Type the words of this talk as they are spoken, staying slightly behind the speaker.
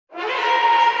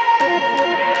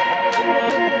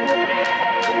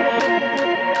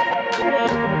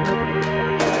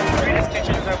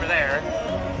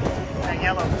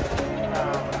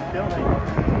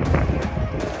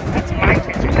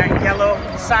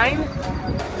sign.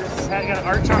 This has got an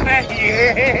arch on it.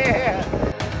 Yeah.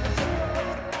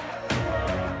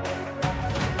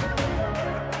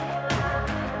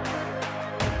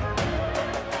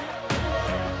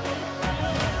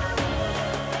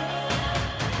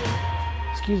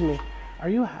 Excuse me, are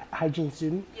you a hygiene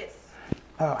student? Yes.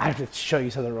 Oh, I have to show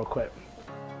you something real quick.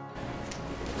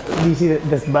 Do you see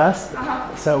this bus?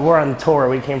 So we're on tour.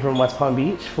 We came from West Palm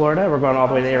Beach, Florida. We're going all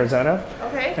the way to Arizona.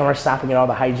 Okay. And we're stopping at all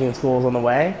the hygiene schools on the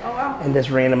way. Oh, wow. And just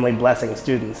randomly blessing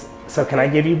students. So can I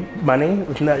give you money?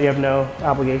 You have no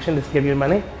obligation to give you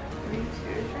money? Are you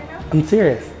serious right now? I'm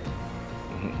serious. Oh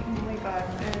my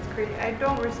god, man, it's crazy. I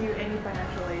don't receive any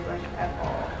financial aid, like, at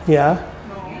all. Yeah?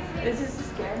 No. Is this a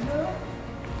scam though?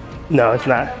 No, it's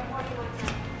not.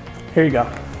 Here you go.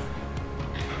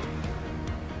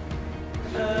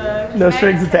 No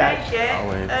strings attached. Can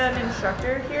I get an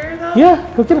instructor here though?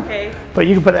 Yeah, go get it. Okay. But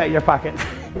you can put that in your pocket.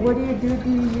 What do? Do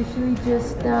you usually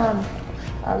just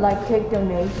like take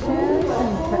donations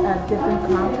and different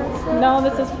conferences? No,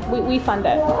 this is, we fund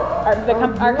it.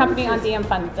 Our company on DM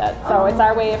funds it. So it's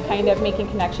our way of kind of making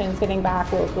connections, getting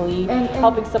back locally, and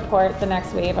helping support the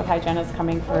next wave of hygienists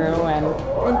coming through. And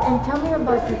tell me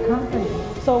about your company.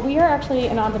 So we are actually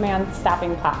an on-demand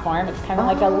staffing platform. It's kind of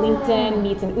like a LinkedIn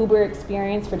meets an Uber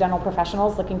experience for dental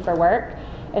professionals looking for work.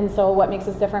 And so what makes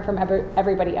us different from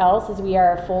everybody else is we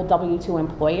are a full W-2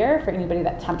 employer for anybody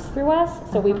that temps through us.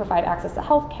 So we provide access to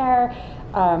healthcare.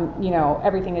 You know,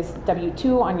 everything is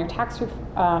W-2 on your tax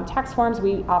forms.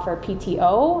 We offer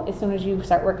PTO as soon as you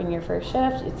start working your first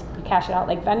shift. You cash it out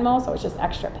like Venmo, so it's just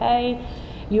extra pay.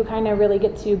 You kind of really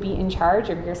get to be in charge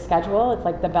of your schedule. It's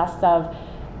like the best of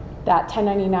that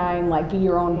 1099, like be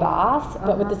your own boss,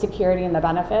 but with the security and the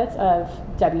benefits of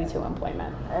W-2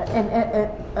 employment.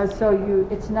 So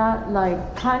it's not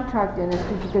like contract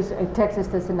industry because Texas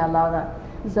doesn't allow that.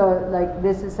 So like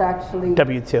this is actually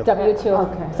W-2. W-2.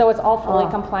 Okay. So it's all fully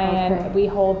compliant. Okay. We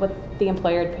hold with the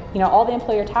employer, you know, all the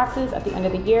employer taxes at the end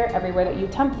of the year. Everywhere that you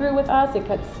temp through with us, it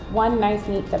gets one nice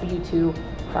neat W-2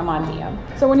 from on DM.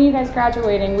 So when are you guys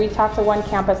graduating? We talked to one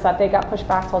campus that they got pushed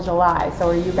back till July. So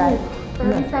are you guys?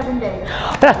 37 days.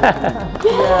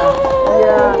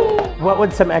 Yeah. What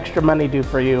would some extra money do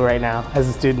for you right now as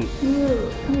a student?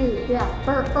 Huge, yeah.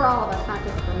 For all of us, not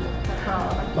just for me, but for all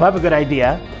of us. Well, I have a good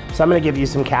idea. So I'm gonna give you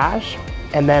some cash,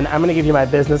 and then I'm gonna give you my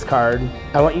business card.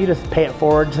 I want you to pay it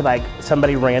forward to like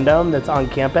somebody random that's on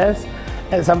campus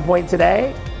at some point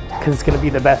today, because it's gonna be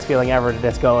the best feeling ever to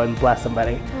just go and bless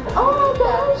somebody. Oh my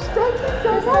gosh, thank you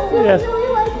so much. Yes. I really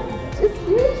like it. It's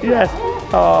huge. Yes.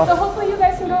 So Oh. hopefully you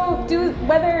guys can go do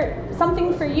whether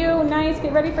something for you, nice,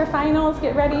 get ready for finals,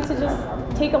 get ready to just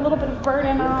take a little bit of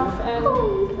burden off, and so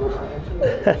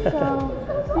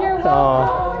you're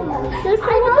welcome. You're so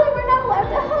I know we're not allowed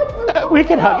to hug. But We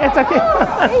can hug. It's okay.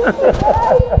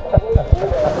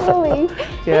 Really?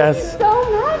 Yes. Thank you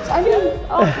so much. I mean, you're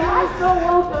so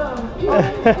welcome. The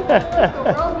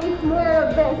world needs more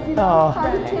of this, you know,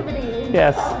 positivity.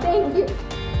 Yes. Thank you.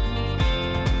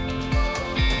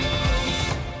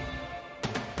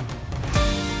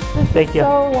 Thank you.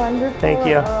 So wonderful. Thank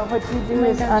you. What you do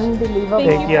is unbelievable.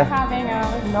 Thank you. you for having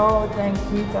us. No, thank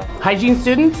you. Hygiene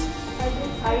students?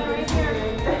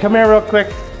 Come here real quick.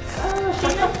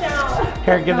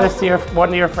 Here, give this to one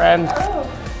of your friends.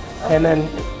 And then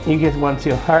you get one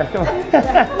too. All right, come on.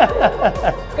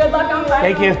 Good luck on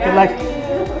Friday. Thank you. Good luck.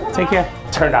 Take care.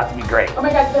 Turned out to be great. Oh my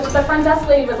God, the front desk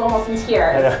lady was almost in I know.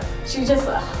 tears. She just,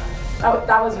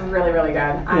 that was really, really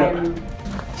good.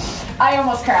 I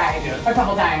almost cried a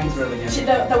couple times. Really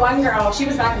good. The one girl, she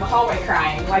was back in the hallway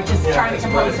crying, like just trying to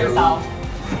compose herself.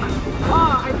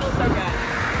 Oh, I feel so good.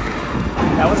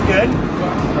 That was good.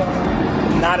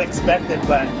 Not expected,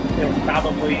 but it was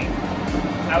probably,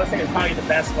 I would say it was probably the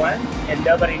best one. And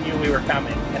nobody knew we were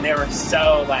coming. And they were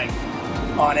so like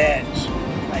on edge.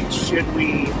 Like, should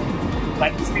we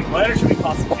let these people in or should we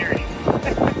call security?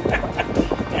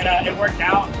 And it worked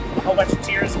out. A whole bunch of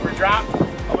tears were dropped. A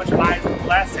bunch of lives were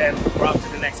blessed, and we're off to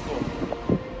the next school.